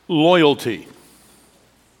loyalty.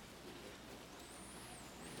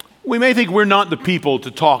 We may think we're not the people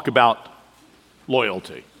to talk about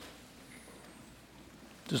loyalty.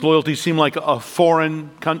 Does loyalty seem like a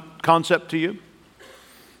foreign concept to you?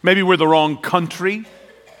 Maybe we're the wrong country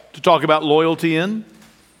to talk about loyalty in.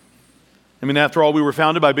 I mean, after all, we were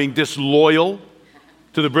founded by being disloyal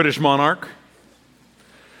to the British monarch.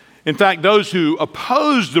 In fact, those who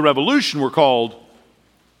opposed the revolution were called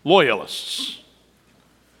loyalists.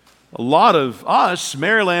 A lot of us,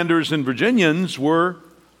 Marylanders and Virginians, were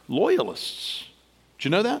loyalists. Did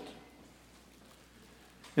you know that?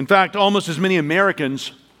 In fact, almost as many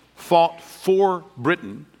Americans fought for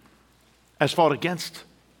Britain as fought against.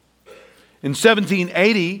 In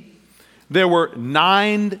 1780, there were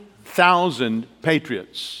 9,000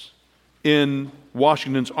 patriots in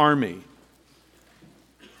Washington's army.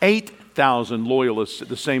 8,000 loyalists at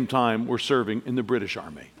the same time were serving in the British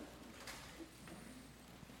army.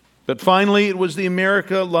 But finally, it was the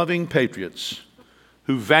America-loving patriots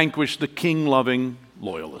who vanquished the king-loving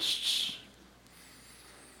loyalists.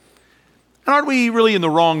 And aren't we really in the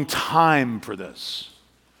wrong time for this?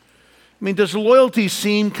 I mean, does loyalty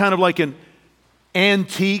seem kind of like an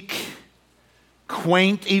antique,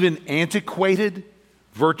 quaint, even antiquated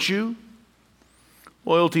virtue?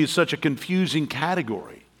 Loyalty is such a confusing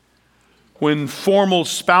category when formal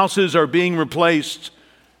spouses are being replaced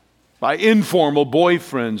by informal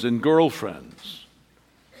boyfriends and girlfriends.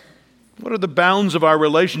 What are the bounds of our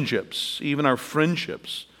relationships, even our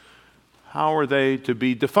friendships? How are they to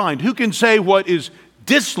be defined? Who can say what is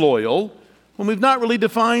disloyal when we've not really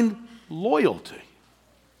defined loyalty?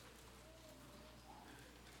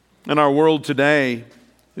 In our world today,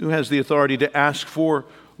 who has the authority to ask for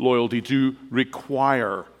loyalty, to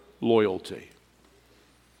require loyalty?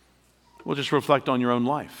 Well, just reflect on your own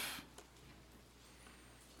life.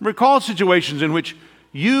 Recall situations in which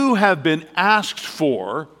you have been asked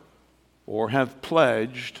for or have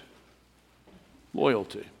pledged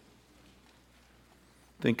loyalty.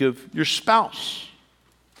 Think of your spouse.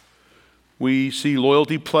 We see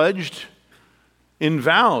loyalty pledged in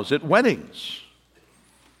vows at weddings.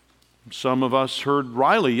 Some of us heard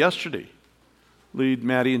Riley yesterday lead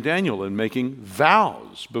Maddie and Daniel in making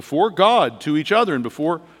vows before God to each other and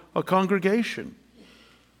before a congregation.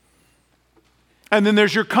 And then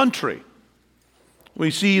there's your country.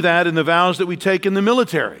 We see that in the vows that we take in the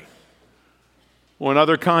military or in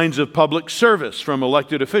other kinds of public service, from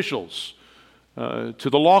elected officials to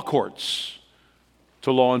the law courts,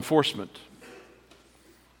 to law enforcement.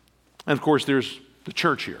 And of course, there's the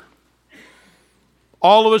church here.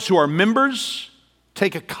 All of us who are members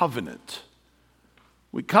take a covenant.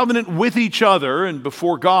 We covenant with each other and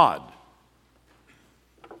before God.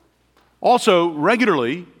 Also,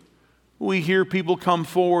 regularly, we hear people come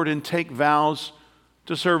forward and take vows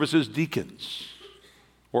to serve as deacons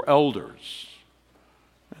or elders.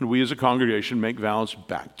 And we as a congregation make vows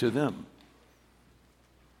back to them.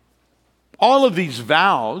 All of these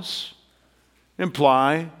vows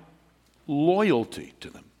imply loyalty to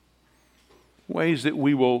them. Ways that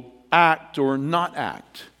we will act or not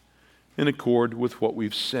act in accord with what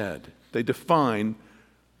we've said. They define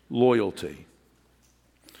loyalty.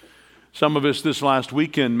 Some of us this last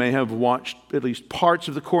weekend may have watched at least parts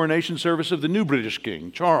of the coronation service of the new British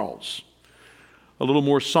King, Charles. A little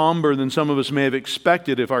more somber than some of us may have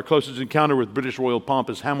expected if our closest encounter with British royal pomp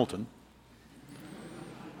is Hamilton.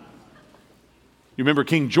 You remember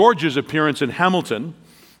King George's appearance in Hamilton,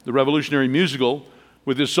 the revolutionary musical,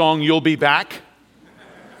 with his song, "You'll Be Back."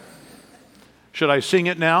 Should I sing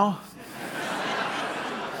it now?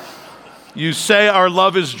 You say our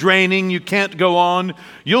love is draining, you can't go on.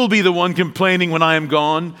 You'll be the one complaining when I am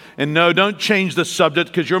gone. And no, don't change the subject,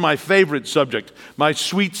 because you're my favorite subject, my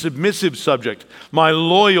sweet submissive subject, my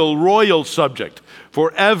loyal royal subject,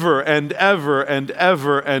 forever and ever and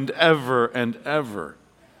ever and ever and ever.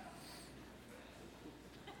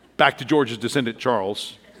 Back to George's descendant,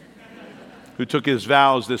 Charles, who took his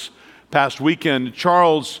vows this past weekend.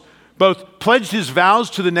 Charles both pledged his vows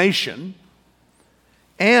to the nation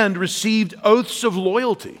and received oaths of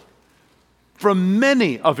loyalty from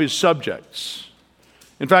many of his subjects.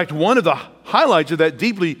 In fact, one of the highlights of that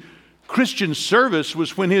deeply Christian service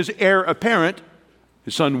was when his heir apparent,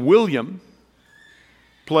 his son William,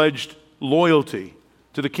 pledged loyalty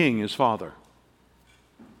to the king, his father.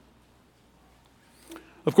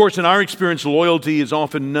 Of course, in our experience, loyalty is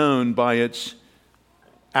often known by its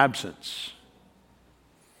absence.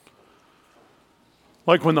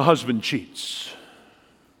 Like when the husband cheats,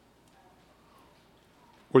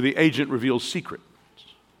 or the agent reveals secrets,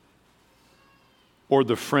 or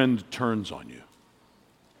the friend turns on you.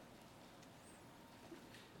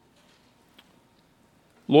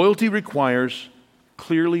 Loyalty requires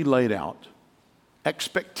clearly laid out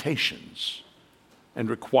expectations and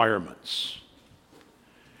requirements.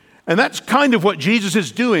 And that's kind of what Jesus is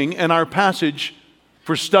doing in our passage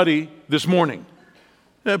for study this morning.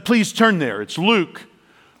 Please turn there. It's Luke.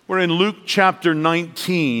 We're in Luke chapter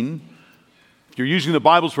 19. If you're using the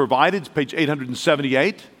Bibles provided, it's page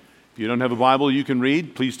 878. If you don't have a Bible you can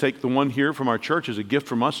read, please take the one here from our church as a gift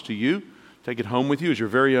from us to you. Take it home with you as your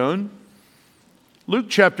very own. Luke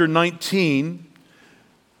chapter 19.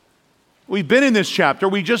 We've been in this chapter.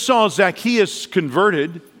 We just saw Zacchaeus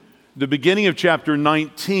converted, the beginning of chapter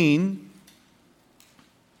 19.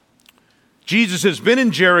 Jesus has been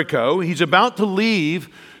in Jericho. He's about to leave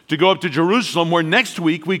to go up to Jerusalem, where next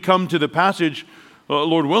week we come to the passage,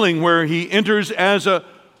 Lord willing, where he enters as a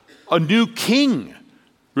new king,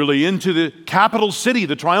 really, into the capital city,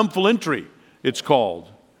 the triumphal entry, it's called.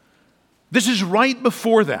 This is right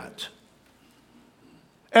before that.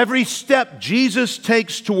 Every step Jesus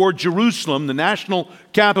takes toward Jerusalem, the national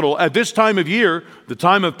capital, at this time of year, the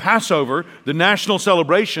time of Passover, the national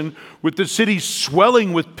celebration, with the city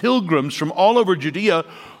swelling with pilgrims from all over Judea,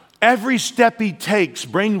 every step he takes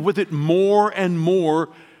brings with it more and more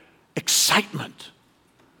excitement,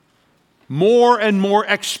 more and more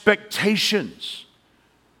expectations.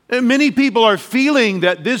 And many people are feeling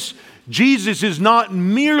that this Jesus is not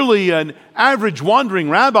merely an average wandering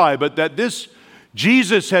rabbi, but that this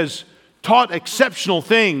Jesus has taught exceptional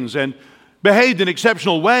things and behaved in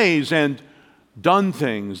exceptional ways and done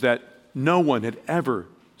things that no one had ever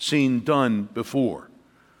seen done before.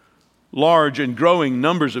 Large and growing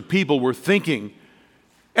numbers of people were thinking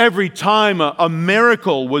every time a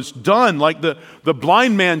miracle was done, like the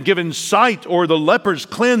blind man given sight or the lepers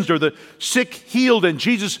cleansed or the sick healed, and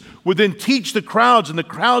Jesus would then teach the crowds, and the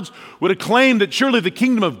crowds would acclaim that surely the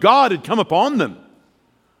kingdom of God had come upon them.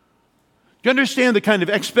 Do you understand the kind of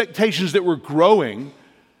expectations that were growing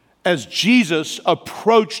as Jesus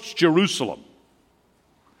approached Jerusalem?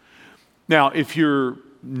 Now, if you're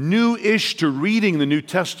new-ish to reading the New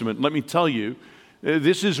Testament, let me tell you,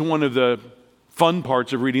 this is one of the fun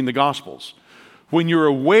parts of reading the Gospels. When you're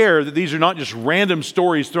aware that these are not just random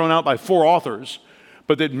stories thrown out by four authors,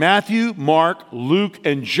 but that Matthew, Mark, Luke,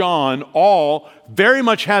 and John all very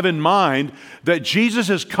much have in mind that Jesus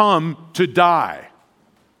has come to die.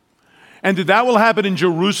 And that will happen in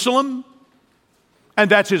Jerusalem,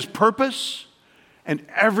 and that's his purpose. And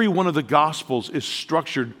every one of the Gospels is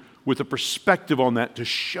structured with a perspective on that to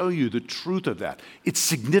show you the truth of that, its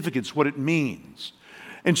significance, what it means.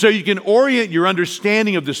 And so you can orient your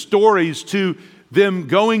understanding of the stories to them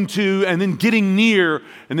going to and then getting near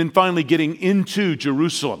and then finally getting into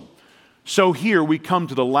Jerusalem. So here we come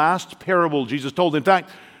to the last parable Jesus told. In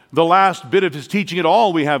fact, the last bit of his teaching at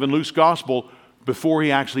all we have in Luke's Gospel before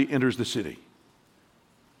he actually enters the city.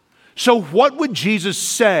 So what would Jesus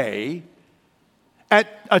say at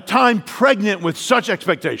a time pregnant with such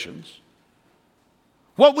expectations?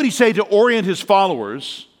 What would he say to orient his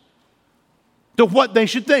followers to what they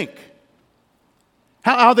should think?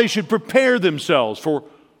 How they should prepare themselves for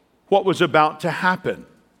what was about to happen?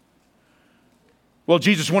 Well,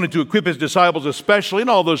 Jesus wanted to equip his disciples especially, and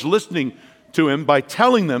all those listening to him, by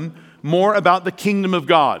telling them more about the kingdom of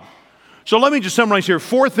God. So let me just summarize here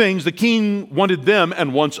 4 things the king wanted them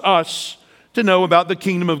and wants us to know about the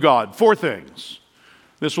kingdom of God. 4 things.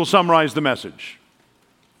 This will summarize the message.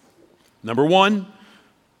 Number 1,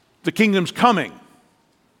 the kingdom's coming,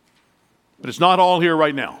 but it's not all here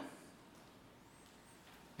right now.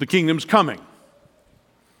 The kingdom's coming.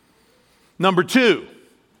 Number 2,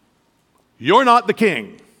 you're not the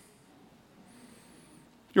king.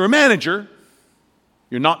 You're a manager.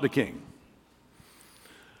 You're not the king.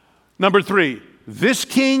 Number 3, this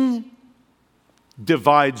king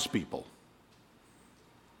divides people.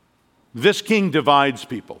 This king divides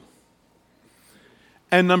people.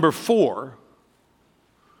 And number 4,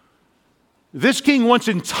 this king wants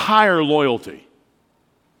entire loyalty.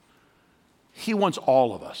 He wants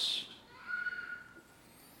all of us.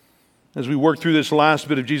 As we work through this last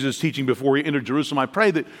bit of Jesus' teaching before he entered Jerusalem, I pray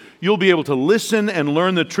that you'll be able to listen and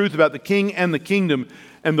learn the truth about the king and the kingdom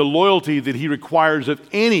and the loyalty that he requires of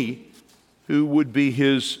any who would be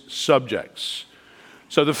his subjects.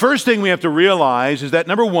 So the first thing we have to realize is that,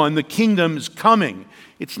 number 1, the kingdom is coming.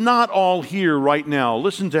 It's not all here right now.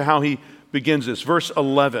 Listen to how he begins this. Verse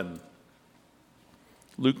 11.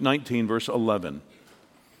 Luke 19, verse 11.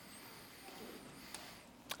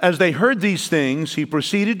 As they heard these things, he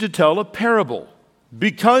proceeded to tell a parable,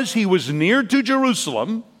 because he was near to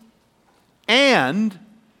Jerusalem, and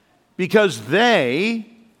because they,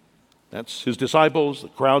 that's his disciples, the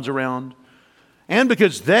crowds around, and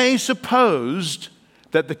because they supposed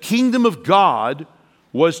that the kingdom of God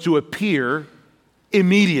was to appear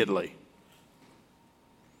immediately.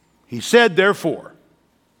 He said, therefore,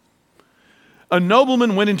 a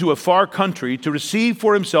nobleman went into a far country to receive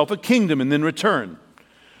for himself a kingdom and then return.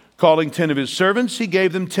 Calling 10 of his servants, he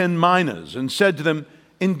gave them 10 minas and said to them,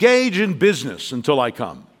 engage in business until I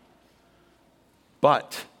come.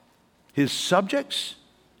 But his subjects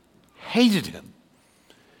hated him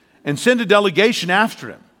and sent a delegation after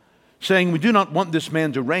him, saying, we do not want this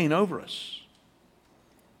man to reign over us.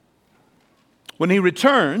 When he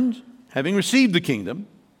returned, having received the kingdom,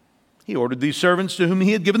 he ordered these servants to whom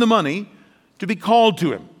he had given the money to be called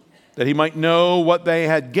to him, that he might know what they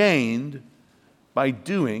had gained by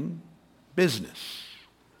doing business.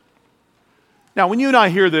 Now, when you and I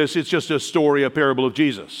hear this, it's just a story, a parable of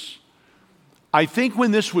Jesus. I think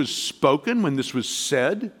when this was spoken, when this was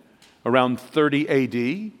said, around 30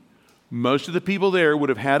 AD, most of the people there would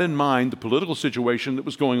have had in mind the political situation that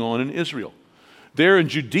was going on in Israel. There in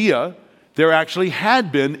Judea, there actually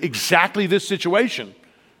had been exactly this situation,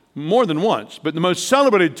 more than once. But the most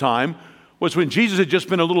celebrated time was when Jesus had just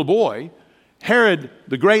been a little boy. Herod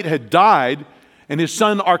the Great had died, and his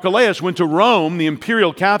son Archelaus went to Rome, the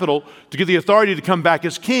imperial capital, to get the authority to come back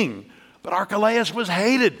as king. But Archelaus was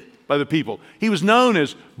hated by the people. He was known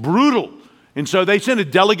as brutal. And so they sent a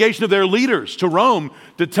delegation of their leaders to Rome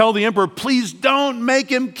to tell the emperor, please don't make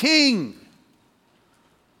him king.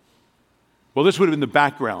 Well, this would have been the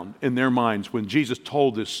background in their minds when Jesus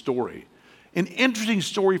told this story. An interesting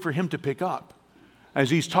story for him to pick up as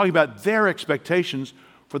he's talking about their expectations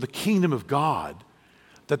for the kingdom of God,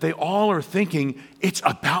 that they all are thinking it's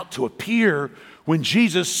about to appear when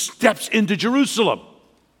Jesus steps into Jerusalem.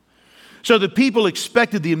 So the people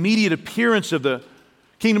expected the immediate appearance of the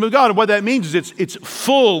kingdom of God. And what that means is it's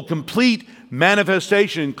full, complete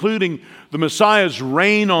manifestation, including the Messiah's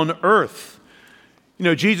reign on earth. You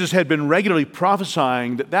know, Jesus had been regularly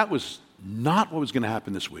prophesying that was not what was going to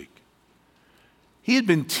happen this week. He had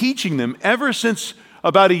been teaching them ever since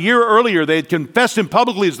about a year earlier. They had confessed him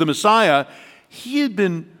publicly as the Messiah. He had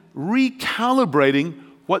been recalibrating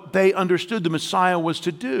what they understood the Messiah was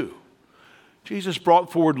to do. Jesus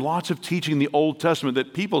brought forward lots of teaching in the Old Testament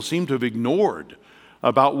that people seem to have ignored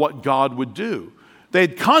about what God would do. They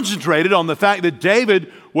had concentrated on the fact that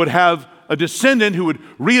David would have a descendant who would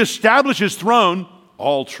reestablish his throne,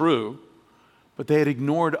 all true, but they had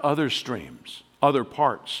ignored other streams, other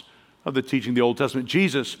parts of the teaching of the Old Testament.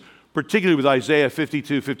 Jesus, particularly with Isaiah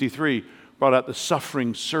 52:53, brought out the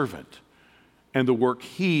suffering servant and the work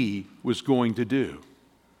he was going to do.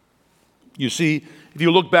 You see, if you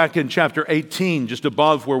look back in chapter 18, just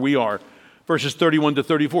above where we are, verses 31 to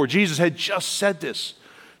 34, Jesus had just said this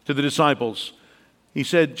to the disciples. He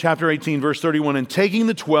said, chapter 18, verse 31, and taking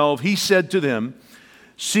the 12, he said to them,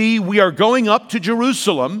 see, we are going up to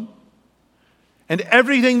Jerusalem, and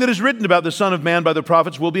everything that is written about the Son of Man by the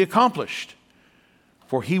prophets will be accomplished.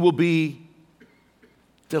 For he will be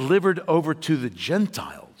delivered over to the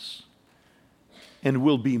Gentiles and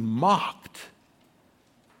will be mocked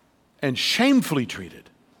and shamefully treated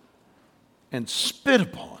and spit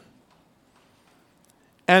upon.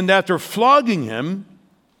 And after flogging him,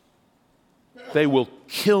 they will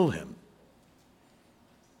kill him.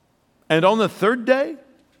 And on the third day,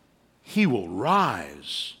 he will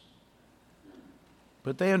rise.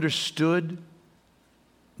 But they understood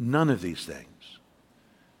none of these things.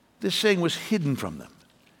 This saying was hidden from them.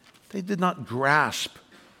 They did not grasp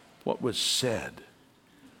what was said.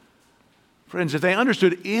 Friends, if they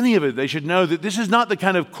understood any of it, they should know that this is not the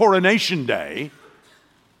kind of coronation day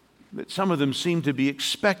that some of them seem to be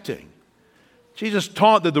expecting. Jesus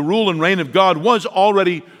taught that the rule and reign of God was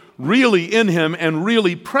already really in him and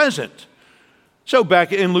really present. So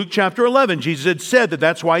back in Luke chapter 11, Jesus had said that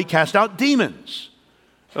that's why he cast out demons.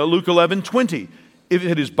 Luke 11:20. If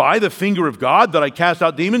it is by the finger of God that I cast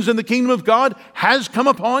out demons, then the kingdom of God has come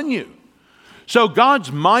upon you. So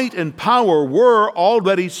God's might and power were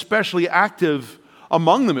already specially active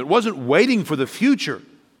among them. It wasn't waiting for the future.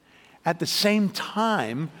 At the same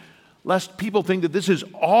time, lest people think that this is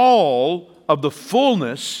all of the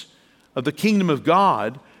fullness of the kingdom of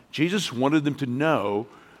God, Jesus wanted them to know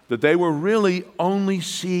that they were really only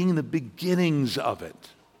seeing the beginnings of it.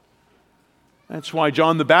 That's why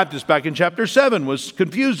John the Baptist back in chapter 7 was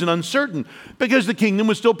confused and uncertain, because the kingdom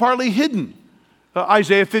was still partly hidden.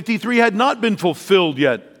 Isaiah 53 had not been fulfilled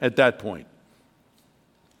yet at that point.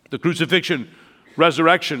 The crucifixion,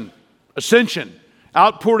 resurrection, ascension,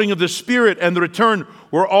 outpouring of the Spirit, and the return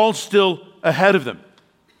were all still ahead of them.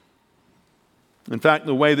 In fact,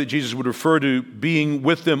 the way that Jesus would refer to being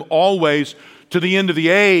with them always to the end of the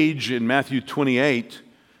age in Matthew 28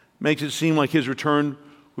 makes it seem like his return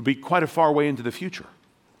would be quite a far way into the future.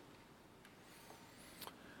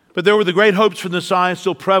 But there were the great hopes for the Messiah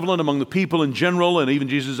still prevalent among the people in general and even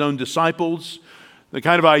Jesus' own disciples. The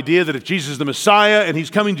kind of idea that if Jesus is the Messiah and he's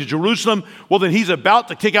coming to Jerusalem, well, then he's about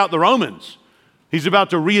to kick out the Romans. He's about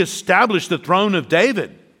to reestablish the throne of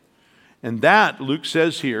David. And that, Luke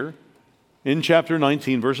says here in chapter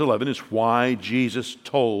 19, verse 11, is why Jesus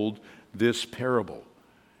told this parable.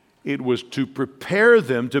 It was to prepare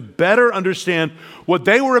them to better understand what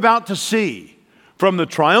they were about to see, from the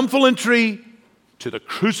triumphal entry to the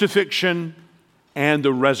crucifixion and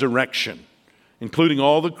the resurrection, including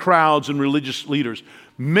all the crowds and religious leaders,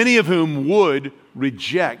 many of whom would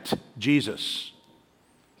reject Jesus.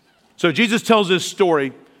 So Jesus tells this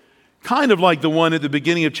story kind of like the one at the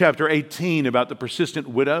beginning of chapter 18 about the persistent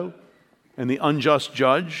widow and the unjust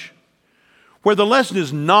judge, where the lesson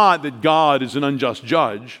is not that God is an unjust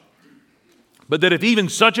judge, but that if even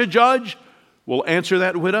such a judge will answer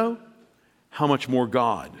that widow, how much more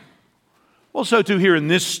God? Well, so too here in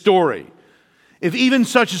this story. If even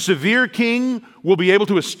such a severe king will be able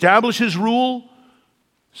to establish his rule,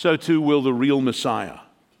 so too will the real Messiah,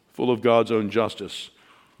 full of God's own justice,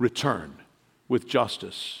 return with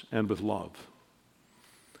justice and with love.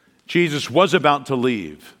 Jesus was about to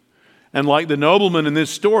leave, and like the nobleman in this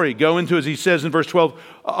story, go into, as he says in verse 12,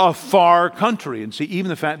 a far country. And see, even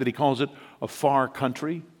the fact that he calls it a far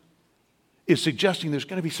country is suggesting there's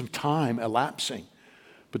going to be some time elapsing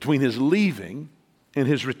between his leaving and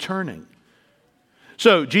his returning.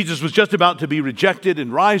 So Jesus was just about to be rejected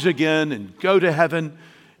and rise again and go to heaven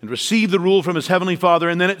and receive the rule from his heavenly Father,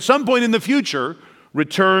 and then at some point in the future,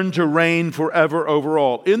 return to reign forever over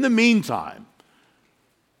all. In the meantime,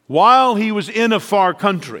 while he was in a far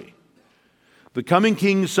country, the coming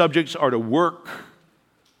king's subjects are to work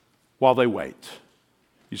while they wait.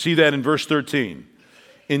 You see that in verse 13.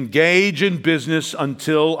 Engage in business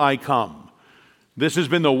until I come. This has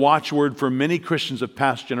been the watchword for many Christians of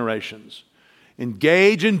past generations.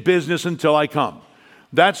 Engage in business until I come.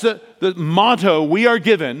 That's the motto we are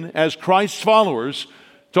given as Christ's followers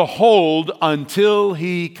to hold until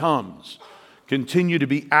he comes. Continue to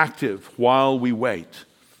be active while we wait.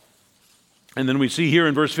 And then we see here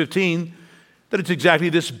in verse 15 that it's exactly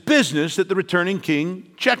this business that the returning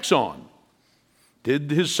king checks on.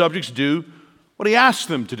 Did his subjects do what he asked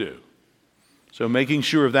them to do? So making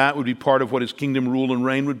sure of that would be part of what his kingdom rule and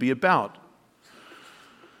reign would be about.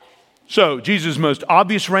 So Jesus' most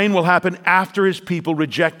obvious reign will happen after his people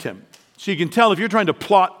reject him. So you can tell if you're trying to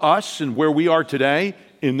plot us and where we are today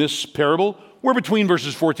in this parable, we're between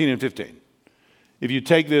verses 14 and 15. If you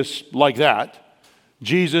take this like that,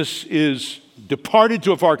 Jesus is departed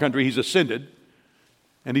to a far country, he's ascended,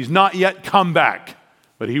 and he's not yet come back,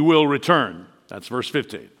 but he will return. That's verse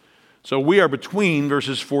 15. So we are between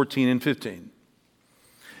verses 14 and 15.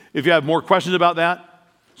 If you have more questions about that,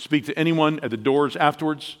 speak to anyone at the doors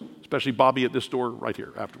afterwards, especially Bobby at this door right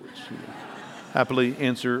here afterwards. Happily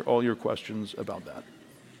answer all your questions about that.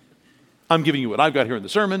 I'm giving you what I've got here in the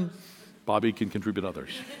sermon. Bobby can contribute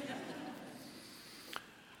others.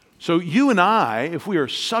 So you and I, if we are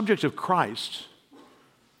subjects of Christ,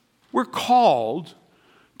 we're called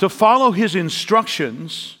to follow his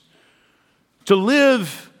instructions, to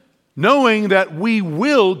live knowing that we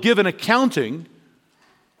will give an accounting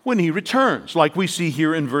when he returns, like we see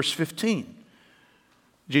here in verse 15.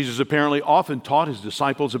 Jesus apparently often taught his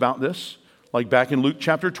disciples about this, like back in Luke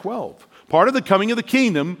chapter 12. Part of the coming of the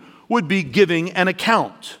kingdom would be giving an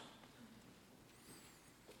account.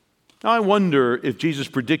 Now, I wonder if Jesus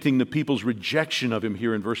predicting the people's rejection of him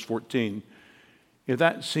here in verse 14, if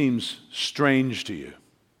that seems strange to you.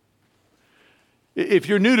 If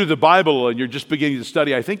you're new to the Bible and you're just beginning to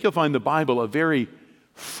study, I think you'll find the Bible a very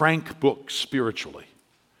frank book spiritually.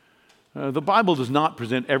 The Bible does not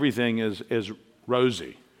present everything as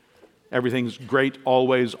rosy. Everything's great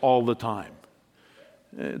always, all the time.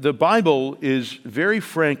 The Bible is very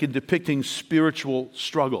frank in depicting spiritual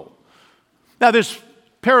struggle. Now, this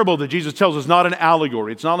parable that Jesus tells is not an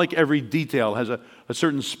allegory. It's not like every detail has a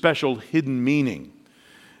certain special hidden meaning.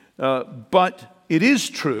 But it is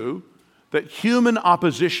true that human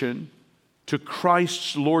opposition to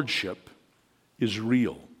Christ's lordship is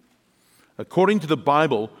real. According to the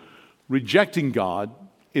Bible, rejecting God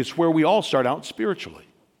is where we all start out spiritually.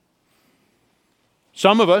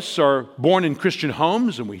 Some of us are born in Christian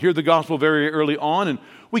homes and we hear the gospel very early on and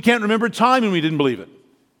we can't remember a time when we didn't believe it.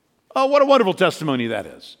 Oh, what a wonderful testimony that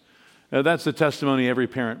is. That's the testimony every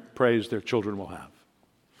parent prays their children will have.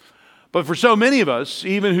 But for so many of us,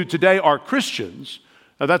 even who today are Christians,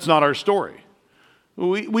 that's not our story.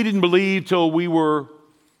 We didn't believe till we were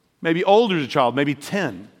maybe older as a child, maybe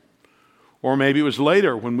 10. Or maybe it was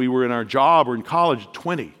later when we were in our job or in college at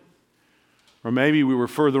 20. Or maybe we were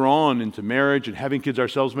further on into marriage and having kids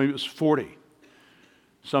ourselves. Maybe it was 40.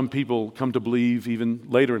 Some people come to believe even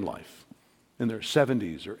later in life, in their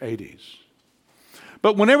 70s or 80s.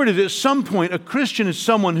 But whenever it is, at some point, a Christian is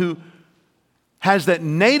someone who has that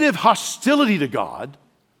native hostility to God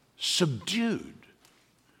subdued,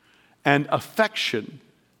 and affection,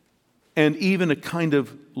 and even a kind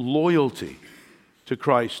of loyalty to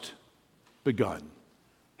Christ begun.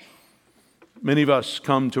 Many of us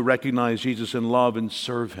come to recognize Jesus and love and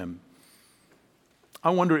serve him.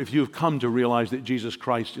 I wonder if you have come to realize that Jesus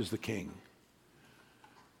Christ is the King.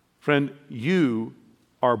 Friend, you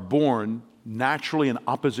are born naturally in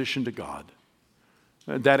opposition to God.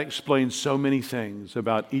 That explains so many things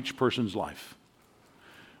about each person's life.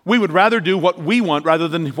 We would rather do what we want rather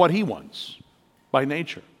than what he wants by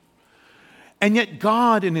nature. And yet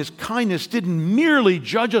God in his kindness didn't merely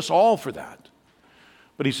judge us all for that,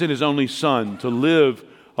 but he sent his only Son to live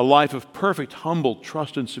a life of perfect, humble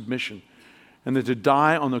trust and submission, and then to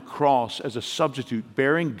die on the cross as a substitute,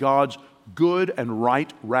 bearing God's good and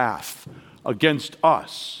right wrath against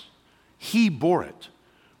us. He bore it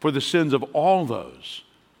for the sins of all those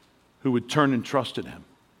who would turn and trust in him.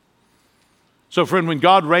 So, friend, when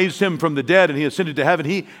God raised him from the dead and he ascended to heaven,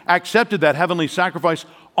 he accepted that heavenly sacrifice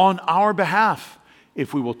on our behalf.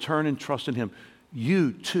 If we will turn and trust in him,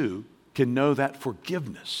 you too can know that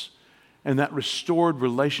forgiveness and that restored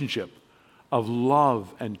relationship of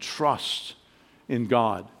love and trust in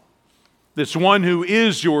God. This one who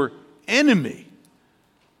is your enemy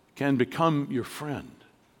can become your friend.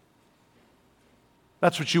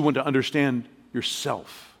 That's what you want to understand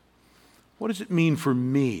yourself. What does it mean for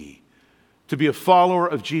me to be a follower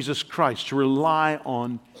of Jesus Christ, to rely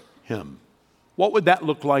on him? What would that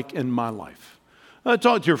look like in my life?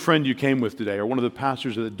 Talk to your friend you came with today or one of the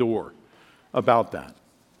pastors at the door about that.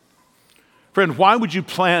 Friend, why would you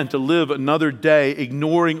plan to live another day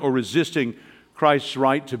ignoring or resisting Christ's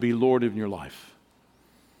right to be Lord in your life?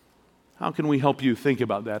 How can we help you think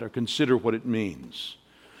about that or consider what it means?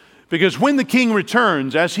 Because when the King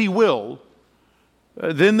returns, as he will,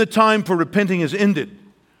 then the time for repenting is ended.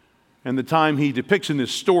 And the time he depicts in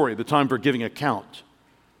this story, the time for giving account,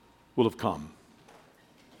 will have come.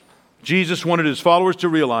 Jesus wanted his followers to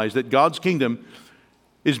realize that God's kingdom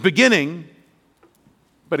is beginning,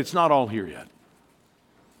 but it's not all here yet.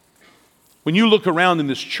 When you look around in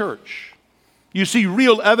this church, you see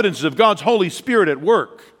real evidences of God's Holy Spirit at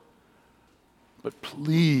work. But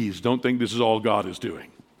please don't think this is all God is doing.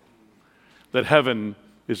 That heaven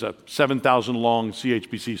is a 7,000 long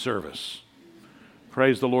CHBC service.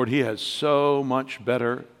 Praise the Lord, he has so much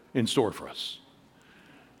better in store for us.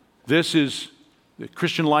 This is the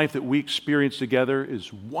Christian life that we experience together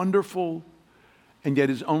is wonderful, and yet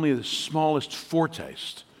is only the smallest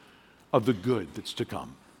foretaste of the good that's to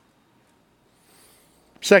come.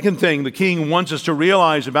 Second thing the King wants us to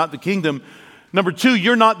realize about the kingdom. Number two,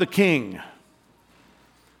 you're not the king.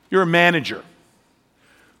 You're a manager.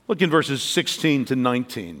 Look in verses 16 to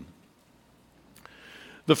 19.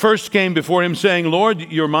 The first came before him saying,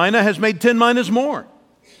 Lord, your mina has made 10 minas more.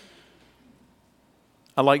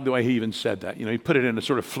 I like the way he even said that. He put it in a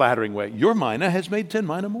sort of flattering way. Your mina has made 10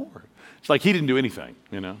 mina more. It's like he didn't do anything,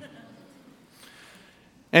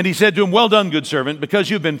 And he said to him, well done, good servant, because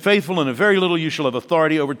you've been faithful in a very little, you shall have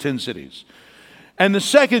authority over 10 cities. And the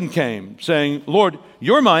second came, saying, Lord,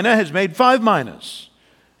 your mina has made 5 minas.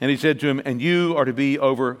 And he said to him, and you are to be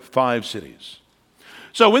over 5 cities.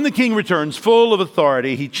 So when the king returns full of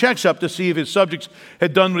authority, he checks up to see if his subjects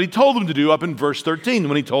had done what he told them to do up in verse 13,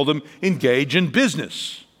 when he told them, engage in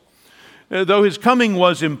business. Though his coming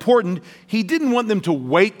was important, he didn't want them to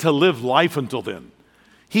wait to live life until then.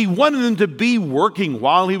 He wanted them to be working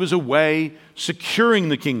while he was away, securing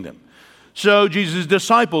the kingdom. So Jesus'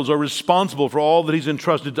 disciples are responsible for all that he's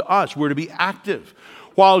entrusted to us. We're to be active.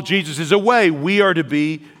 While Jesus is away, we are to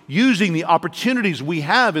be using the opportunities we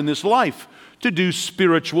have in this life to do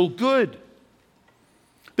spiritual good.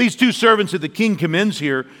 These 2 servants that the king commends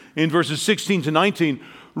here in verses 16 to 19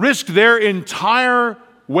 risked their entire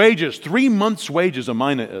wages, 3 months' wages a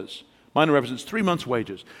mina is. Mina represents 3 months'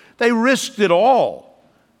 wages. They risked it all,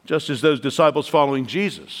 just as those disciples following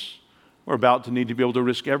Jesus were about to need to be able to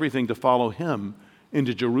risk everything to follow him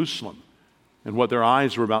into Jerusalem and what their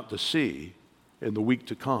eyes were about to see in the week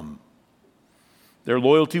to come. Their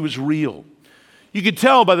loyalty was real. You could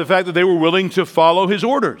tell by the fact that they were willing to follow his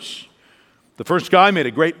orders. The first guy made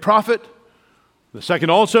a great profit. The second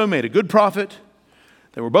also made a good profit.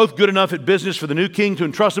 They were both good enough at business for the new king to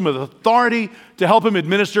entrust him with authority to help him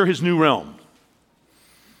administer his new realm.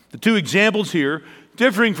 The 2 examples here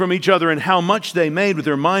differing from each other in how much they made with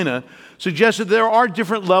their mina, suggests that there are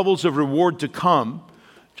different levels of reward to come,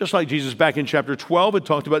 just like Jesus back in chapter 12 had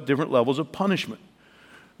talked about different levels of punishment.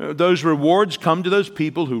 Those rewards come to those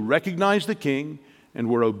people who recognized the king and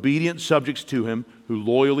were obedient subjects to him, who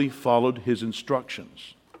loyally followed his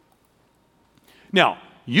instructions. Now,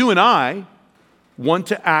 you and I want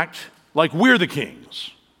to act like we're the kings.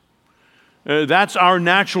 That's our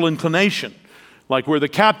natural inclination, like we're the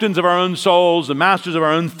captains of our own souls, the masters of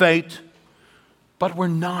our own fate, but we're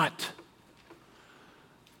not.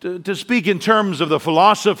 To speak in terms of the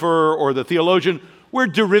philosopher or the theologian, we're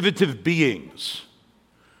derivative beings.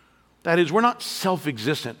 That is, we're not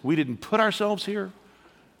self-existent. We didn't put ourselves here,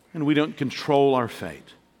 and we don't control our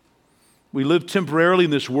fate. We live temporarily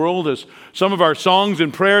in this world, as some of our songs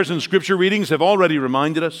and prayers and scripture readings have already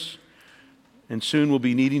reminded us, and soon we'll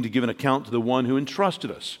be needing to give an account to the one who entrusted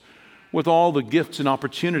us with all the gifts and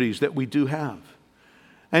opportunities that we do have.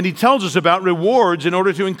 And he tells us about rewards in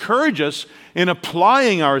order to encourage us in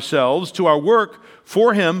applying ourselves to our work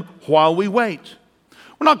for him while we wait.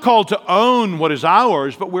 We're not called to own what is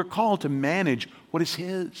ours, but we're called to manage what is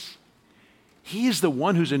his. He is the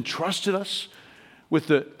one who's entrusted us with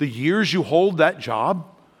the years you hold that job,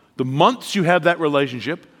 the months you have that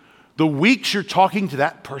relationship, the weeks you're talking to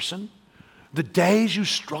that person, the days you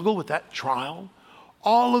struggle with that trial.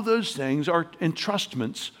 All of those things are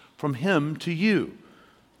entrustments from him to you.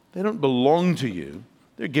 They don't belong to you.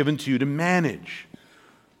 They're given to you to manage.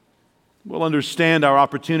 We'll understand our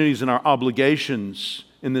opportunities and our obligations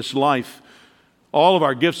in this life, all of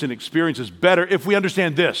our gifts and experiences better if we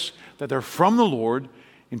understand this, that they're from the Lord,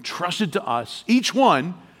 entrusted to us, each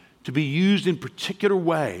one to be used in particular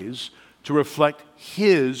ways to reflect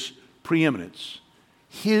his preeminence,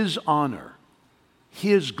 his honor,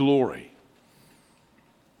 his glory.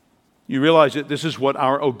 You realize that this is what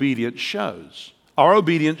our obedience shows. Our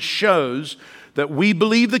obedience shows that we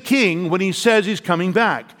believe the king when he says he's coming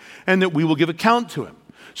back, and that we will give account to him.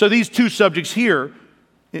 So these two subjects here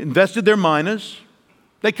invested their minas.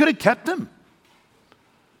 They could have kept them.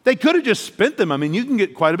 They could have just spent them. I mean, you can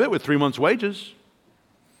get quite a bit with 3 months' wages.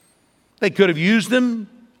 They could have used them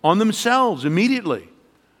on themselves immediately.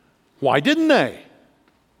 Why didn't they?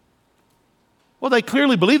 Well, they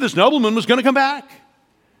clearly believed this nobleman was going to come back.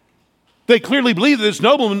 They clearly believed that this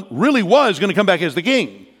nobleman really was going to come back as the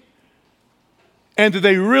king, and that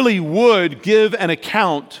they really would give an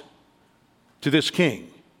account to this king.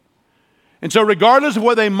 And so regardless of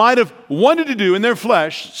what they might have wanted to do in their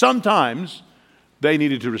flesh, sometimes they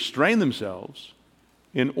needed to restrain themselves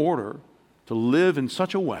in order to live in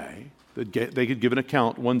such a way that they could give an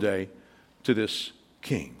account one day to this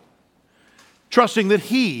king, trusting that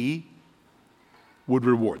he would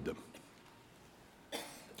reward them.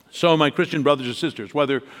 So, my Christian brothers and sisters,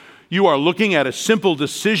 whether you are looking at a simple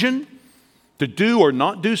decision to do or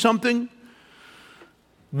not do something,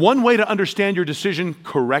 one way to understand your decision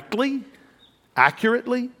correctly,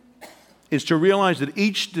 accurately, is to realize that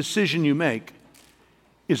each decision you make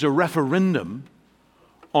is a referendum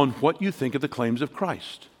on what you think of the claims of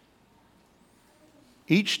Christ.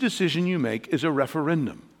 Each decision you make is a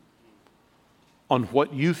referendum on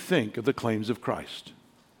what you think of the claims of Christ.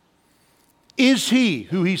 Is he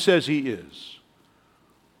who he says he is?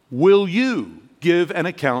 Will you give an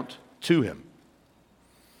account to him?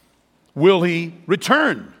 Will he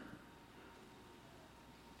return?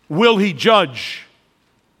 Will he judge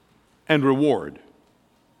and reward?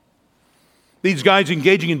 These guys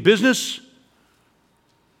engaging in business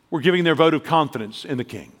were giving their vote of confidence in the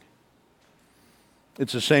king.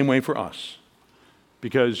 It's the same way for us,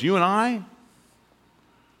 because you and I,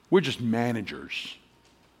 we're just managers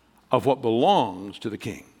of what belongs to the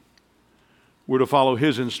king. We're to follow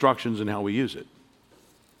his instructions in how we use it.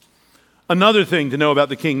 Another thing to know about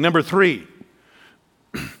the king, number 3,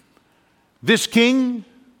 this king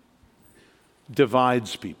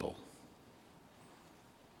divides people.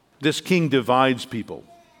 This king divides people.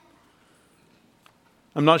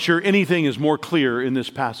 I'm not sure anything is more clear in this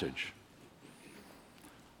passage.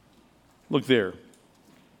 Look there,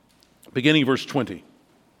 beginning verse 20.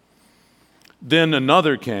 Then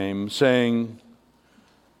another came, saying,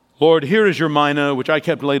 Lord, here is your mina, which I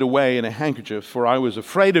kept laid away in a handkerchief, for I was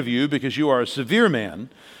afraid of you, because you are a severe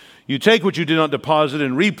man. You take what you did not deposit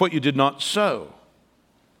and reap what you did not sow.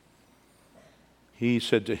 He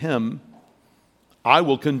said to him, I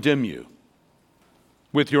will condemn you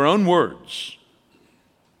with your own words,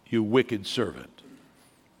 you wicked servant.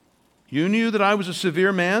 You knew that I was a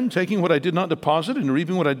severe man, taking what I did not deposit and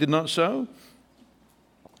reaping what I did not sow?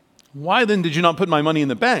 Why then did you not put my money in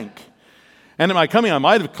the bank? And at my coming I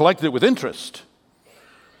might have collected it with interest.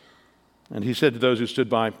 And he said to those who stood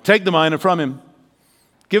by, "Take the mina from him.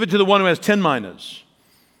 Give it to the one who has 10 minas."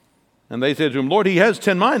 And they said to him, "Lord, he has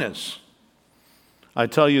 10 minas." "I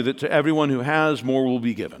tell you that to everyone who has, more will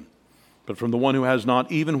be given. But from the one who has not,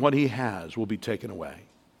 even what he has will be taken away.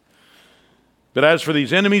 But as for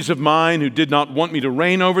these enemies of mine who did not want me to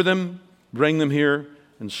reign over them, bring them here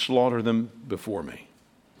and slaughter them before me."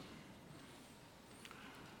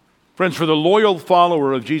 Friends, for the loyal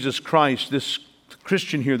follower of Jesus Christ, this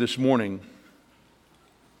Christian here this morning,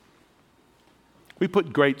 we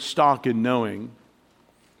put great stock in knowing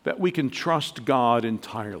that we can trust God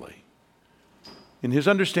entirely in His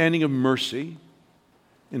understanding of mercy,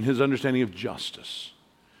 in His understanding of justice,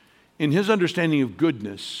 in His understanding of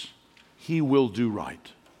goodness. He will do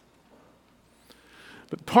right.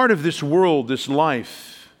 But part of this world, this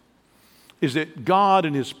life, is that God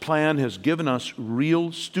in His plan has given us real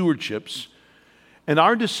stewardships, and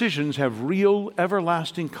our decisions have real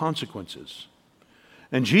everlasting consequences.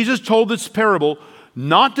 And Jesus told this parable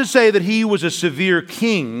not to say that He was a severe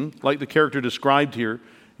king, like the character described here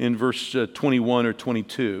in verse 21 or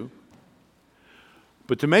 22,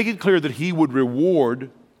 but to make it clear that He would reward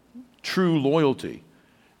true loyalty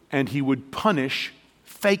and He would punish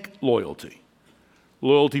fake loyalty,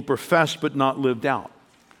 loyalty professed but not lived out.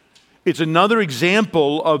 It's another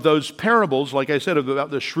example of those parables, like I said, about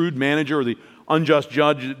the shrewd manager or the unjust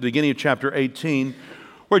judge at the beginning of chapter 18,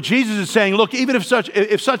 where Jesus is saying, look, even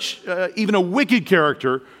even a wicked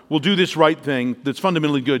character will do this right thing that's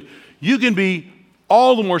fundamentally good, you can be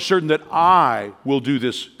all the more certain that I will do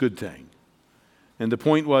this good thing. And the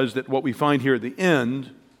point was that what we find here at the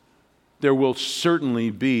end, there will certainly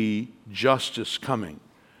be justice coming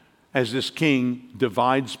as this king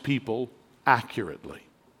divides people accurately.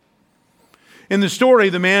 In the story,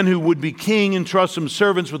 the man who would be king entrusts some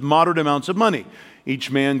servants with moderate amounts of money. Each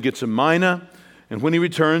man gets a mina, and when he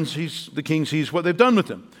returns, the king sees what they've done with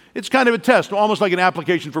him. It's kind of a test, almost like an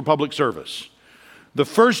application for public service. The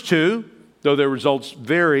first two, though their results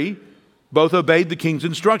vary, both obeyed the king's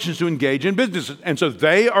instructions to engage in business, and so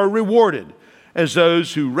they are rewarded as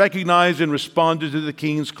those who recognized and responded to the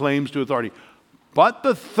king's claims to authority. But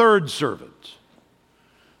the third servant,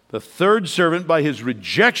 by his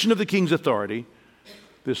rejection of the king's authority,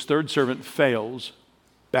 this third servant fails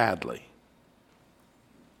badly.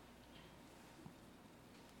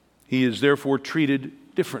 He is therefore treated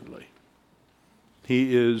differently.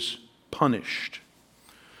 He is punished.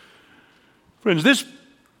 Friends, this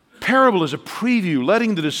parable is a preview,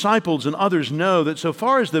 letting the disciples and others know that so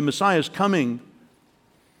far as the Messiah is coming,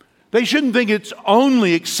 they shouldn't think it's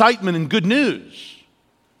only excitement and good news.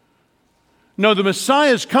 No, the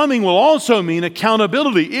Messiah's coming will also mean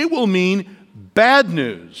accountability. It will mean bad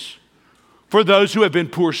news for those who have been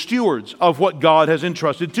poor stewards of what God has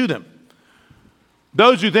entrusted to them.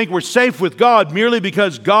 Those who think we're safe with God merely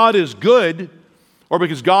because God is good, or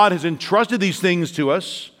because God has entrusted these things to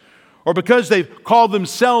us, or because they've called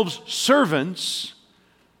themselves servants,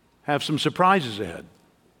 have some surprises ahead.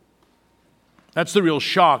 That's the real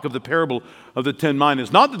shock of the parable of the 10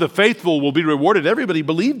 minas. Not that the faithful will be rewarded. Everybody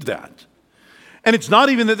believed that. And it's not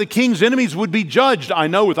even that the king's enemies would be judged. I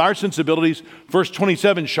know with our sensibilities, verse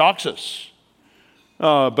 27 shocks us.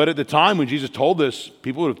 But at the time when Jesus told this,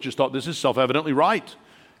 people would have just thought this is self-evidently right.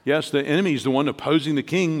 Yes, the enemy is the one opposing the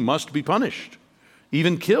king must be punished,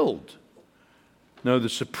 even killed. No, the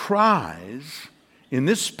surprise in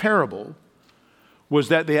this parable was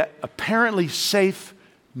that the apparently safe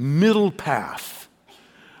middle path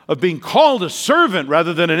of being called a servant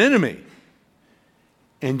rather than an enemy,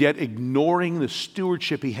 and yet ignoring the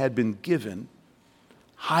stewardship he had been given,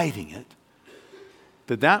 hiding it,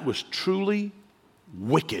 that was truly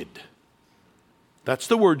wicked. That's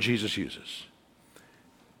the word Jesus uses.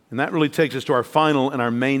 And that really takes us to our final and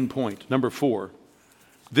our main point. Number 4,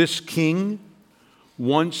 this king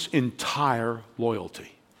wants entire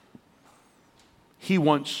loyalty. He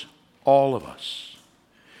wants all of us.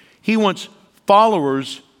 He wants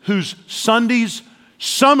followers whose Sundays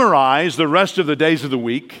summarize the rest of the days of the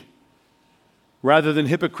week rather than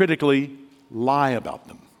hypocritically lie about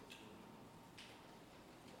them.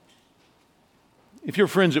 If your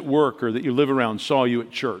friends at work or that you live around saw you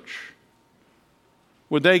at church,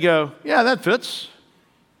 would they go, yeah, that fits?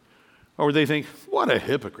 Or would they think, what a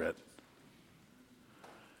hypocrite?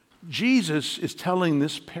 Jesus is telling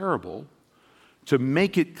this parable to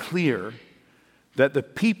make it clear that the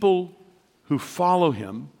people who follow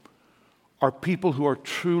him are people who are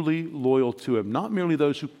truly loyal to him, not merely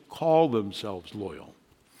those who call themselves loyal.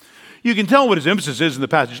 You can tell what his emphasis is in the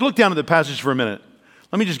passage. Look down at the passage for a minute.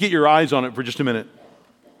 Let me just get your eyes on it for just a minute.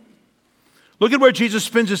 Look at where Jesus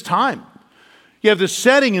spends his time. You have the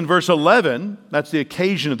setting in verse 11. That's the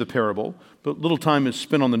occasion of the parable. But little time is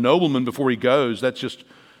spent on the nobleman before he goes. That's just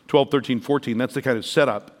 12, 13, 14. That's the kind of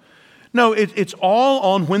setup. No, it's all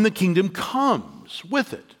on when the kingdom comes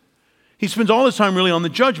with it. He spends all his time really on the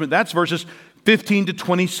judgment. That's verses 15 to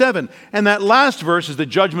 27. And that last verse is the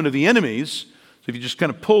judgment of the enemies. So if you just kind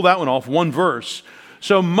of pull that one off, one verse.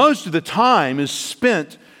 So most of the time is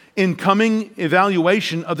spent in coming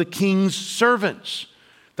evaluation of the king's servants.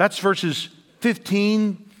 That's verses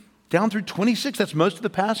 15 down through 26. That's most of the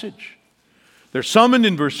passage. They're summoned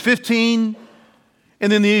in verse 15,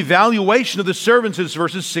 and then the evaluation of the servants is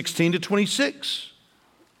verses 16 to 26.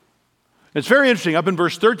 It's very interesting. Up in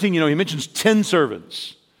verse 13, he mentions 10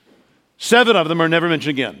 servants. 7 of them are never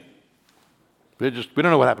mentioned again. We don't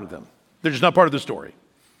know what happened to them. They're just not part of the story.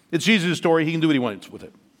 It's Jesus' story. He can do what he wants with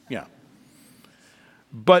it. Yeah.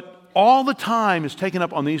 But all the time is taken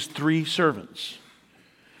up on these 3 servants.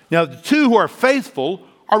 Now, the 2 who are faithful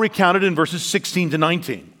are recounted in verses 16 to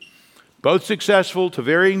 19. Both successful to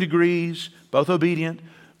varying degrees, both obedient,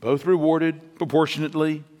 both rewarded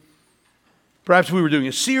proportionately. Perhaps if we were doing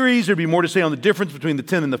a series, there'd be more to say on the difference between the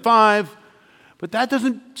 10 and the 5. But that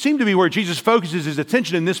doesn't seem to be where Jesus focuses his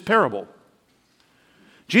attention in this parable.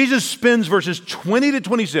 Jesus spends verses 20 to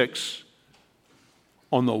 26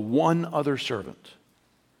 on the one other servant.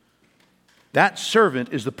 That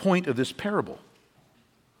servant is the point of this parable.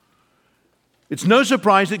 It's no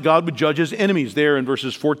surprise that God would judge his enemies there in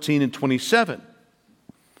verses 14 and 27.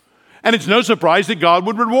 And it's no surprise that God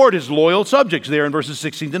would reward his loyal subjects there in verses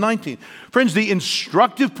 16 to 19. Friends, the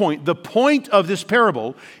instructive point, the point of this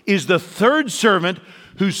parable is the third servant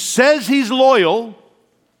who says he's loyal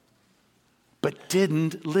but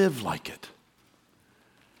didn't live like it.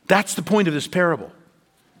 That's the point of this parable.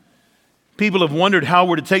 People have wondered how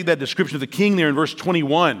we're to take that description of the king there in verse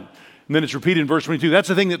 21. And then it's repeated in verse 22. That's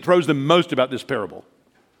the thing that throws them most about this parable.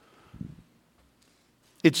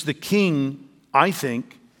 It's the king, I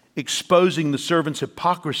think, exposing the servant's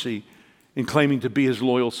hypocrisy in claiming to be his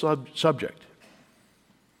loyal subject.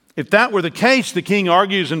 If that were the case, the king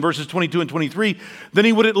argues in verses 22 and 23, then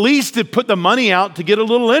he would at least have put the money out to get a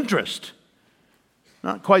little interest.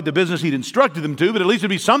 Not quite the business he'd instructed them to, but at least it'd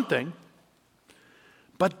be something.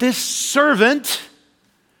 But this servant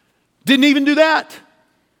didn't even do that.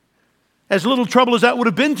 As little trouble as that would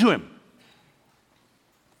have been to him.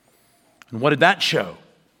 And what did that show?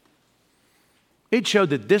 It showed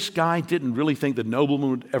that this guy didn't really think the nobleman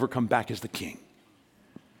would ever come back as the king.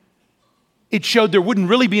 It showed there wouldn't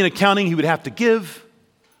really be an accounting he would have to give.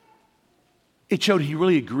 It showed he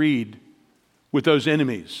really agreed with those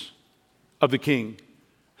enemies of the king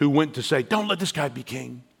who went to say, don't let this guy be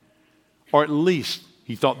king. Or at least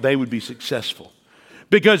he thought they would be successful.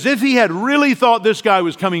 Because if he had really thought this guy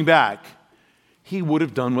was coming back, he would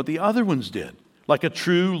have done what the other ones did, like a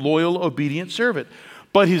true, loyal, obedient servant.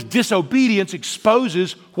 But his disobedience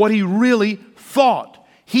exposes what he really thought.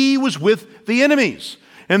 He was with the enemies.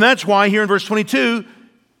 And that's why here in verse 22,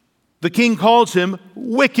 the king calls him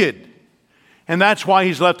wicked. And that's why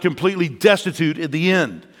he's left completely destitute at the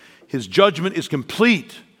end. His judgment is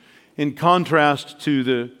complete in contrast to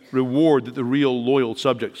the reward that the real loyal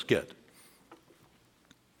subjects get.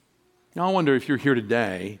 Now, I wonder if you're here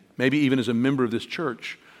today, maybe even as a member of this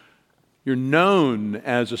church, you're known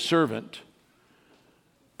as a servant,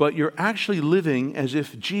 but you're actually living as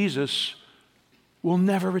if Jesus will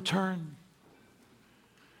never return.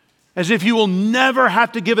 As if you will never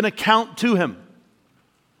have to give an account to him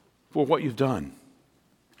for what you've done.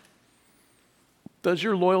 Does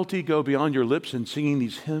your loyalty go beyond your lips in singing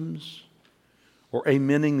these hymns or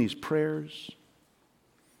amening these prayers?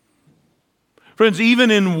 Friends, even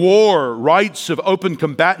in war, rights of open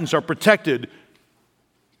combatants are protected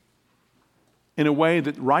in a way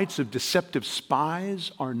that rights of deceptive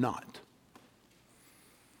spies are not.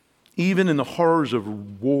 Even in the horrors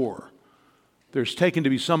of war, there's taken to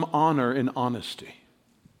be some honor in honesty.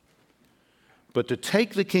 But to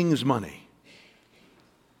take the king's money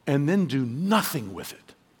and then do nothing with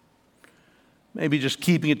it, maybe just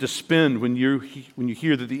keeping it to spend when you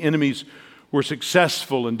hear that the enemies were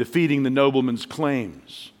successful in defeating the nobleman's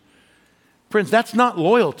claims. Friends, that's not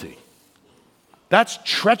loyalty. That's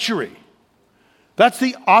treachery. That's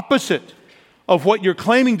the opposite of what you're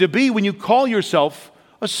claiming to be when you call yourself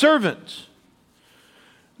a servant.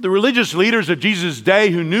 The religious leaders of Jesus' day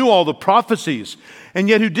who knew all the prophecies and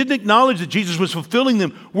yet who didn't acknowledge that Jesus was fulfilling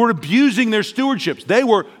them were abusing their stewardships. They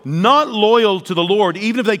were not loyal to the Lord,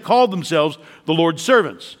 even if they called themselves the Lord's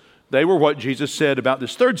servants. They were what Jesus said about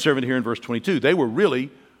this third servant here in verse 22. They were really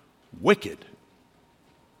wicked.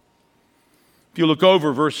 If you look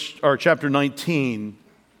over chapter 19,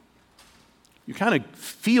 you kind of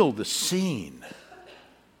feel the scene.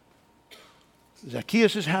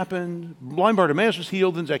 Zacchaeus has happened, blind Bartimaeus was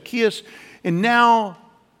healed, and Zacchaeus, and now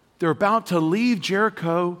they're about to leave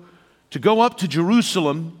Jericho to go up to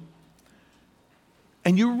Jerusalem.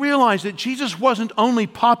 And you realize that Jesus wasn't only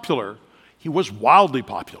popular, he was wildly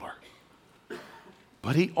popular.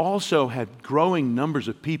 But he also had growing numbers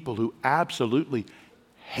of people who absolutely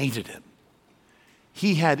hated him.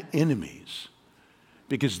 He had enemies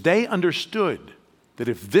because they understood that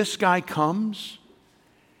if this guy comes,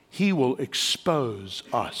 he will expose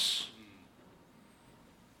us.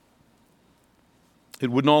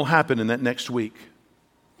 It wouldn't all happen in that next week.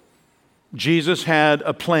 Jesus had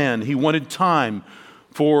a plan. He wanted time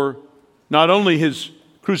for not only his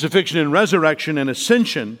crucifixion and resurrection and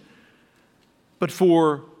ascension, but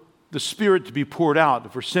for the Spirit to be poured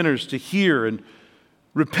out, for sinners to hear and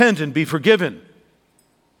repent and be forgiven.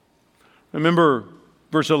 Remember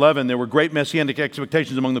verse 11, there were great messianic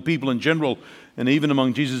expectations among the people in general and even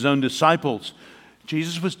among Jesus' own disciples.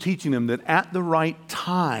 Jesus was teaching them that at the right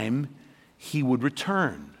time, he would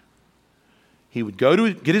return. He would go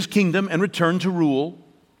to get his kingdom and return to rule.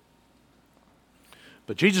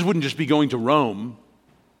 But Jesus wouldn't just be going to Rome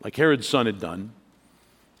like Herod's son had done.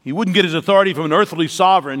 He wouldn't get his authority from an earthly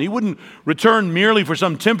sovereign. He wouldn't return merely for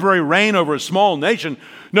some temporary reign over a small nation.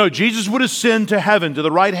 No, Jesus would ascend to heaven, to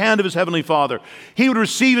the right hand of his heavenly Father. He would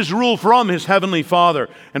receive his rule from his heavenly Father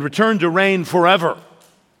and return to reign forever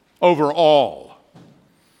over all.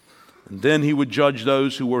 And then he would judge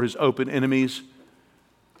those who were his open enemies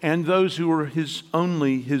and those who were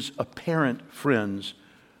only his apparent friends,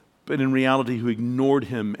 but in reality who ignored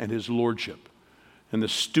him and his lordship and the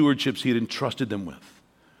stewardships he had entrusted them with.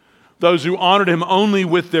 Those who honored him only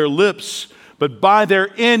with their lips, but by their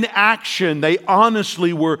inaction, they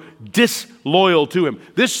honestly were disloyal to him.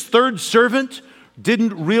 This third servant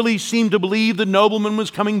didn't really seem to believe the nobleman was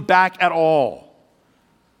coming back at all.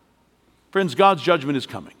 Friends, God's judgment is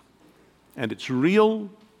coming, and it's real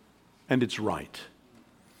and it's right.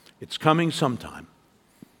 It's coming sometime.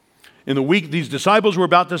 In the week these disciples were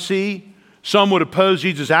about to see, some would oppose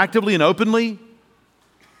Jesus actively and openly,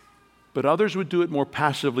 but others would do it more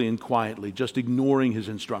passively and quietly, just ignoring his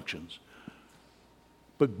instructions.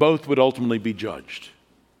 But both would ultimately be judged.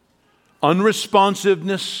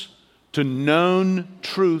 Unresponsiveness to known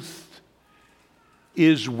truth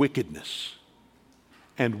is wickedness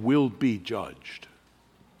and will be judged.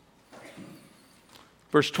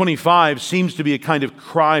 Verse 25 seems to be a kind of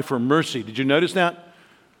cry for mercy. Did you notice that?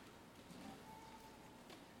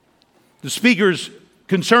 The speaker's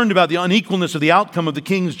concerned about the unequalness of the outcome of the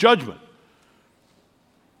king's judgment.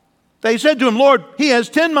 They said to him, Lord, he has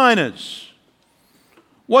 10 minas.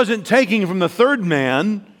 Wasn't taking from the third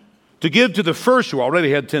man to give to the first who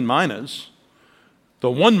already had 10 minas.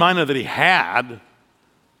 The 1 mina that he had,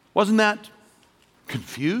 wasn't that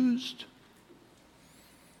confused?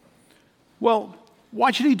 Well,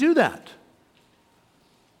 why should he do that?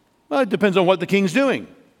 Well, it depends on what the king's doing.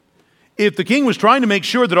 If the king was trying to make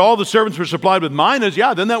sure that all the servants were supplied with minas,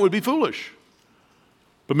 yeah, then that would be foolish.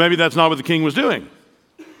 But maybe that's not what the king was doing.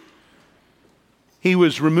 He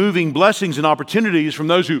was removing blessings and opportunities from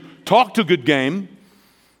those who talked a good game,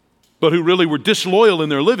 but who really were disloyal in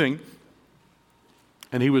their living.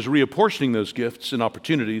 And he was reapportioning those gifts and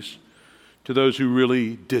opportunities to those who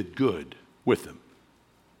really did good with them.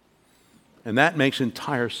 And that makes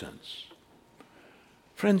entire sense.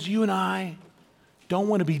 Friends, you and I don't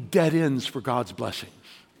want to be dead ends for God's blessings.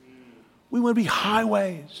 We want to be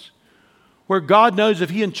highways where God knows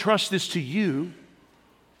if he entrusts this to you,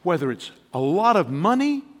 whether it's a lot of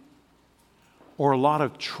money or a lot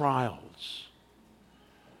of trials,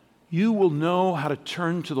 you will know how to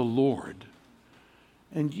turn to the Lord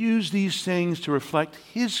and use these things to reflect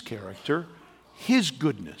his character, his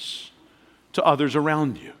goodness to others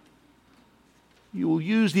around you. You will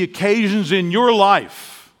use the occasions in your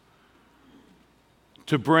life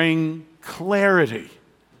to bring clarity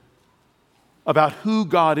about who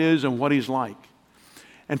God is and what he's like.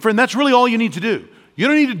 And friend, that's really all you need to do. You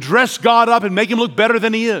don't need to dress God up and make him look better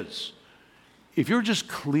than he is. If you're just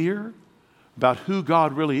clear about who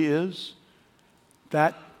God really is,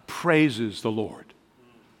 that praises the Lord.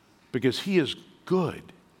 Because he is good.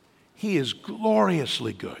 He is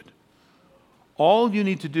gloriously good. All you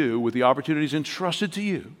need to do with the opportunities entrusted to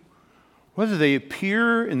you, whether they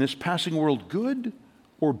appear in this passing world good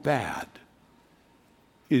or bad,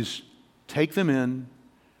 is take them in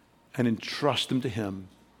and entrust them to him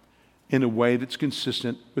in a way that's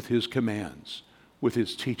consistent with his commands, with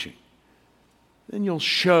his teaching. Then you'll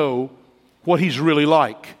show what he's really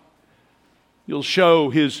like. You'll show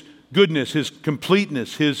his goodness, his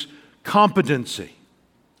completeness, his competency.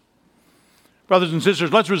 Brothers and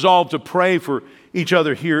sisters, let's resolve to pray for each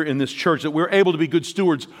other here in this church, that we're able to be good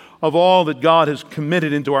stewards of all that God has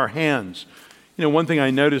committed into our hands. You know, one thing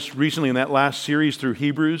I noticed recently in that last series through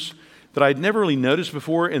Hebrews that I'd never really noticed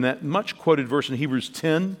before in that much quoted verse in Hebrews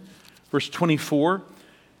 10, verse 24,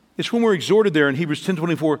 it's when we're exhorted there in Hebrews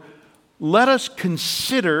 10:24, let us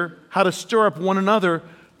consider how to stir up one another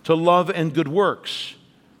to love and good works.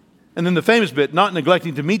 And then the famous bit, not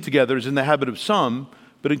neglecting to meet together is in the habit of some,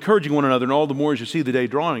 but encouraging one another, and all the more as you see the day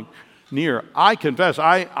drawing near. I confess,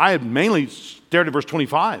 I had mainly stared at verse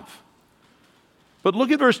 25. But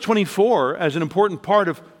look at verse 24 as an important part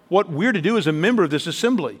of what we're to do as a member of this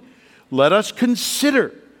assembly. Let us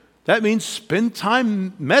consider. That means spend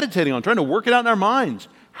time meditating on, trying to work it out in our minds.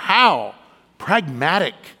 How?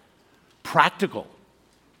 Pragmatic, practical.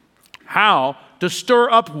 How to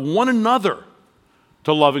stir up one another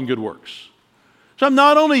to love and good works. So I'm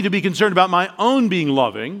not only to be concerned about my own being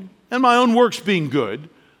loving and my own works being good,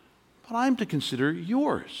 but I'm to consider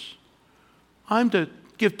yours. I'm to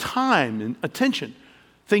give time and attention,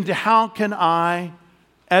 think to how can I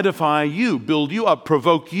edify you, build you up,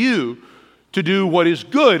 provoke you to do what is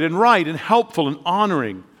good and right and helpful and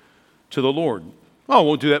honoring to the Lord. Well, I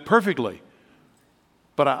won't do that perfectly,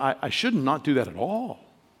 but I should not do that at all.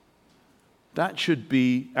 That should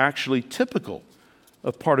be actually typical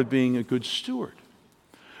of part of being a good steward.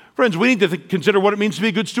 Friends, we need to consider what it means to be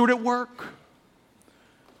a good steward at work.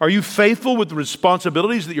 Are you faithful with the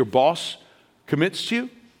responsibilities that your boss commits to you?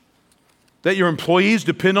 That your employees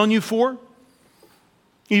depend on you for?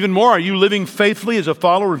 Even more, are you living faithfully as a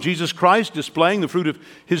follower of Jesus Christ, displaying the fruit of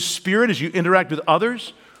His Spirit as you interact with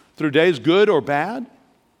others through days good or bad?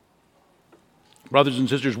 Brothers and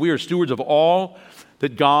sisters, we are stewards of all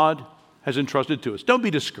that God has entrusted to us. Don't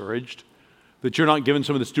be discouraged that you're not given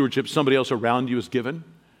some of the stewardship somebody else around you is given.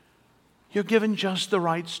 You're given just the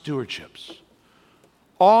right stewardships.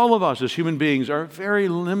 All of us as human beings are very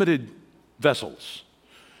limited vessels.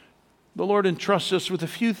 The Lord entrusts us with a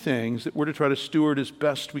few things that we're to try to steward as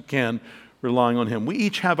best we can, relying on Him. We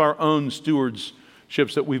each have our own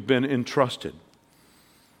stewardships that we've been entrusted.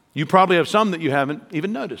 You probably have some that you haven't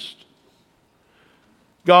even noticed.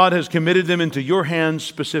 God has committed them into your hands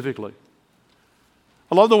specifically.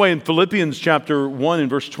 I love the way in Philippians chapter 1 and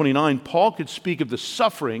verse 29, Paul could speak of the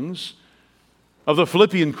sufferings of the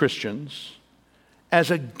Philippian Christians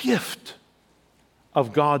as a gift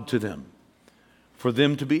of God to them, for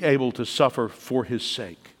them to be able to suffer for His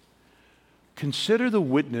sake. Consider the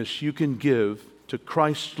witness you can give to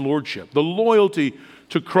Christ's lordship, the loyalty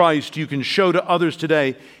to Christ you can show to others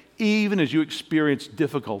today, even as you experience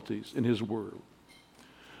difficulties in His word.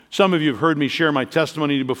 Some of you have heard me share my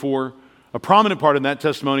testimony before. A prominent part in that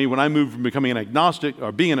testimony when I moved from becoming an agnostic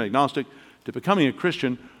or being an agnostic to becoming a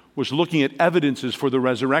Christian was looking at evidences for the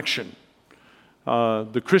resurrection.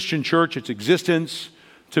 The Christian church, its existence,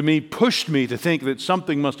 to me, pushed me to think that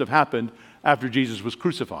something must have happened after Jesus was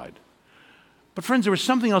crucified. But friends, there was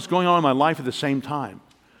something else going on in my life at the same time.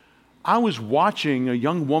 I was watching a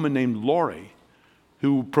young woman named Lori,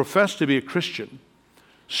 who professed to be a Christian,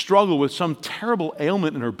 struggle with some terrible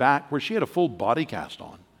ailment in her back where she had a full body cast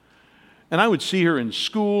on. And I would see her in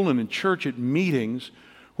school and in church at meetings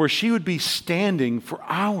where she would be standing for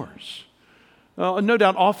hours, no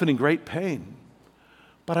doubt often in great pain.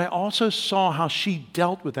 But I also saw how she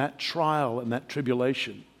dealt with that trial and that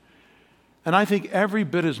tribulation. And I think every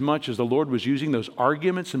bit as much as the Lord was using those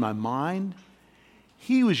arguments in my mind,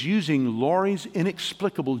 He was using Lori's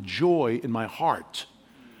inexplicable joy in my heart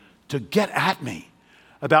to get at me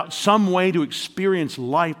about some way to experience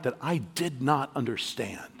life that I did not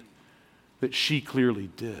understand, that she clearly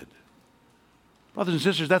did. Brothers and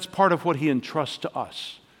sisters, that's part of what He entrusts to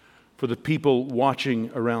us for the people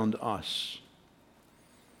watching around us.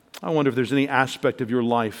 I wonder if there's any aspect of your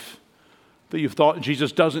life that you've thought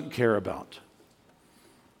Jesus doesn't care about.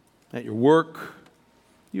 At your work,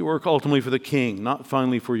 you work ultimately for the King, not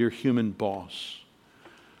finally for your human boss.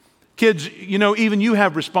 Kids, you know, even you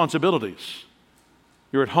have responsibilities.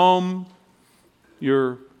 You're at home,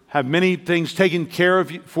 you have many things taken care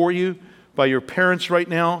of for you by your parents right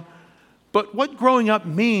now. But what growing up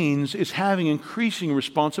means is having increasing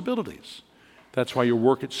responsibilities. That's why your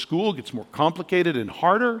work at school gets more complicated and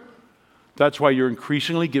harder. That's why you're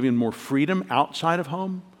increasingly given more freedom outside of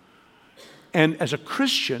home. And as a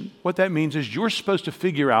Christian, what that means is you're supposed to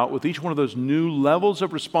figure out with each one of those new levels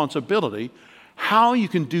of responsibility how you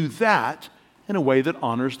can do that in a way that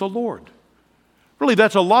honors the Lord. Really,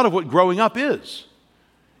 that's a lot of what growing up is.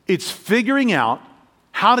 It's figuring out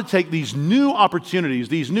how to take these new opportunities,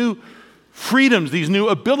 these new freedoms, these new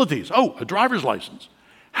abilities. Oh, a driver's license.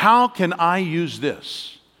 How can I use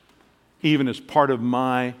this even as part of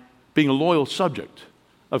my being a loyal subject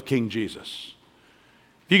of King Jesus?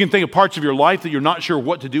 If you can think of parts of your life that you're not sure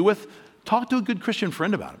what to do with, talk to a good Christian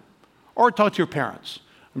friend about it. Or talk to your parents.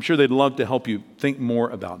 I'm sure they'd love to help you think more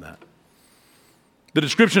about that. The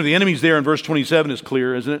description of the enemies there in verse 27 is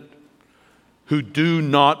clear, isn't it? Who do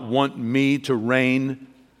not want me to reign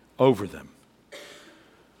over them.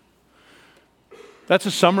 That's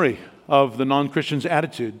a summary of the non-Christian's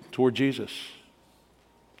attitude toward Jesus.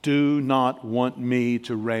 Do not want me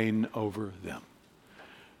to reign over them.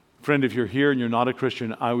 Friend, if you're here and you're not a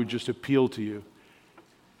Christian, I would just appeal to you.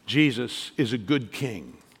 Jesus is a good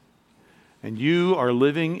king. And you are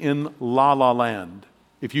living in la-la land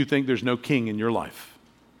if you think there's no king in your life.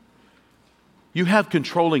 You have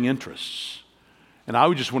controlling interests. And I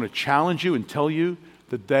would just want to challenge you and tell you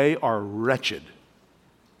that they are wretched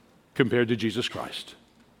compared to Jesus Christ.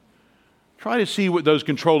 Try to see what those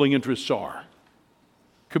controlling interests are.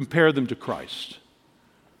 Compare them to Christ.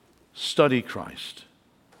 Study Christ.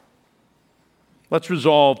 Let's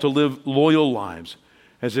resolve to live loyal lives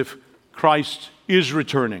as if Christ is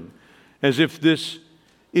returning, as if this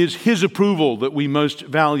is His approval that we most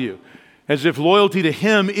value, as if loyalty to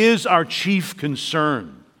Him is our chief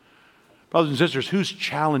concern. Brothers and sisters, who's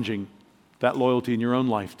challenging that loyalty in your own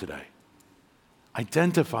life today?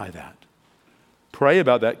 Identify that. Pray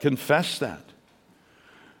about that. Confess that.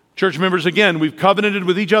 Church members, again, we've covenanted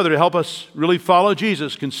with each other to help us really follow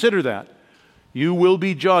Jesus. Consider that. You will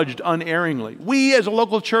be judged unerringly. We, as a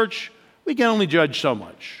local church, we can only judge so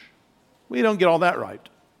much. We don't get all that right.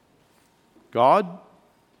 God,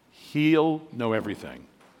 He'll know everything.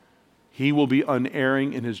 He will be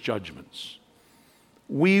unerring in His judgments.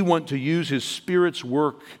 We want to use His Spirit's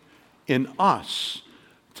work in us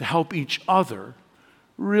to help each other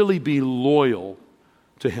really be loyal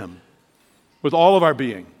to Him with all of our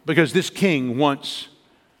being, because this King wants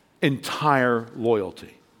entire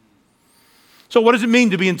loyalty. So what does it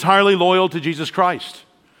mean to be entirely loyal to Jesus Christ?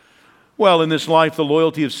 Well, in this life, the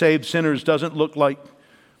loyalty of saved sinners doesn't look like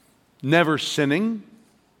never sinning.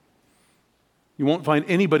 You won't find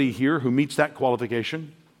anybody here who meets that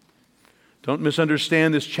qualification. Don't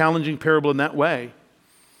misunderstand this challenging parable in that way.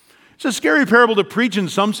 It's a scary parable to preach in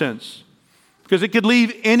some sense, because it could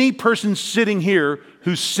leave any person sitting here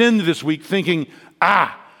who sinned this week thinking,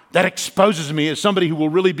 that exposes me as somebody who will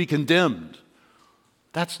really be condemned.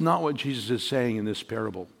 That's not what Jesus is saying in this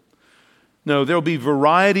parable. No, there will be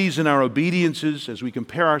varieties in our obediences as we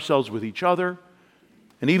compare ourselves with each other,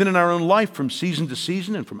 and even in our own life from season to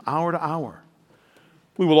season and from hour to hour.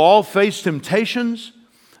 We will all face temptations.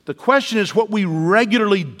 The question is what we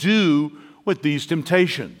regularly do with these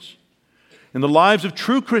temptations. In the lives of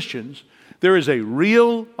true Christians, there is a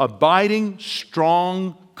real, abiding,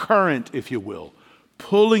 strong current, if you will,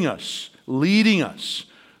 pulling us, leading us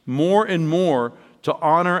more and more to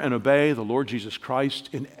honor and obey the Lord Jesus Christ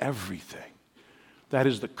in everything. That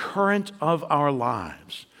is the current of our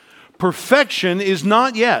lives. Perfection is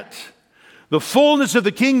not yet. The fullness of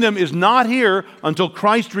the kingdom is not here until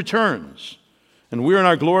Christ returns and we're in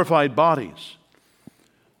our glorified bodies.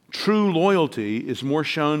 True loyalty is more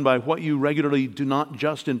shown by what you regularly do, not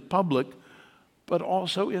just in public, but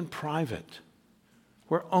also in private,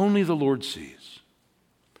 where only the Lord sees.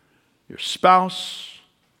 Your spouse,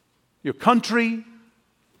 your country,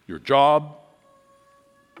 your job,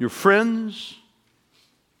 your friends,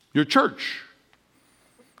 your church,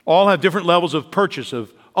 all have different levels of purchase,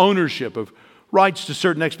 of ownership, of rights to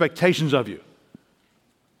certain expectations of you.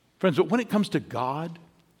 Friends, but when it comes to God,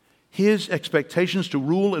 His expectations to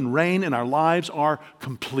rule and reign in our lives are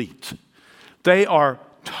complete. They are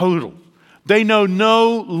total. They know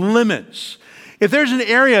no limits. If there's an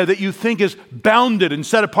area that you think is bounded and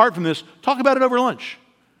set apart from this, talk about it over lunch.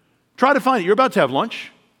 Try to find it. You're about to have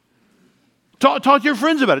lunch. Talk to your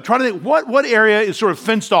friends about it. Try to think, what area is sort of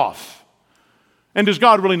fenced off? And does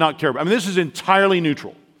God really not care about it? I mean, this is entirely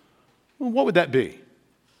neutral. Well, what would that be?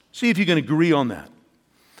 See if you can agree on that.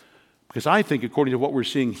 Because I think, according to what we're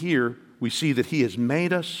seeing here, we see that He has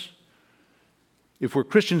made us. If we're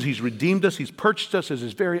Christians, He's redeemed us. He's purchased us as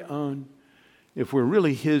His very own. If we're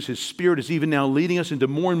really His Spirit is even now leading us into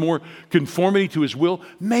more and more conformity to His will,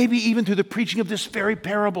 maybe even through the preaching of this very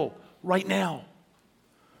parable right now.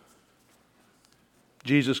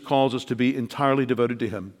 Jesus calls us to be entirely devoted to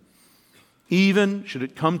Him. Even, should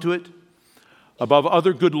it come to it, above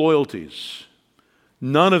other good loyalties,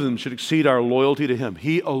 none of them should exceed our loyalty to Him.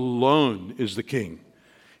 He alone is the King.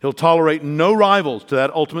 He'll tolerate no rivals to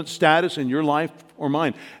that ultimate status in your life or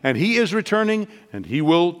mine. And He is returning, and He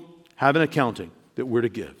will have an accounting that we're to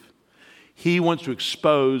give. He wants to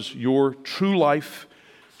expose your true life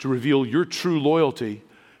to reveal your true loyalty,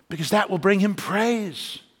 because that will bring him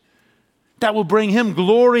praise. That will bring him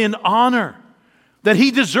glory and honor that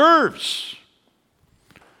he deserves.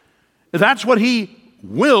 That's what he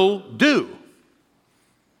will do.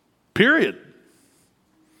 Period.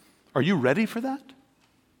 Are you ready for that?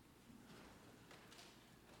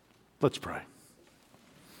 Let's pray.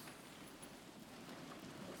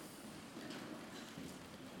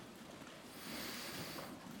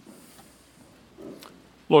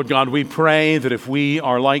 Lord God, we pray that if we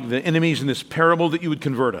are like the enemies in this parable, that you would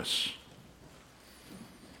convert us.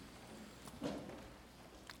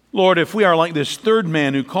 Lord, if we are like this third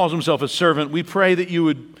man who calls himself a servant, we pray that you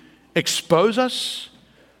would expose us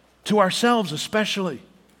to ourselves especially,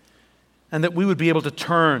 and that we would be able to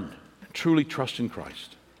turn and truly trust in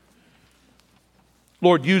Christ.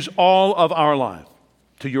 Lord, use all of our life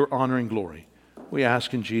to your honor and glory. We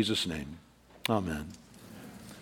ask in Jesus' name. Amen.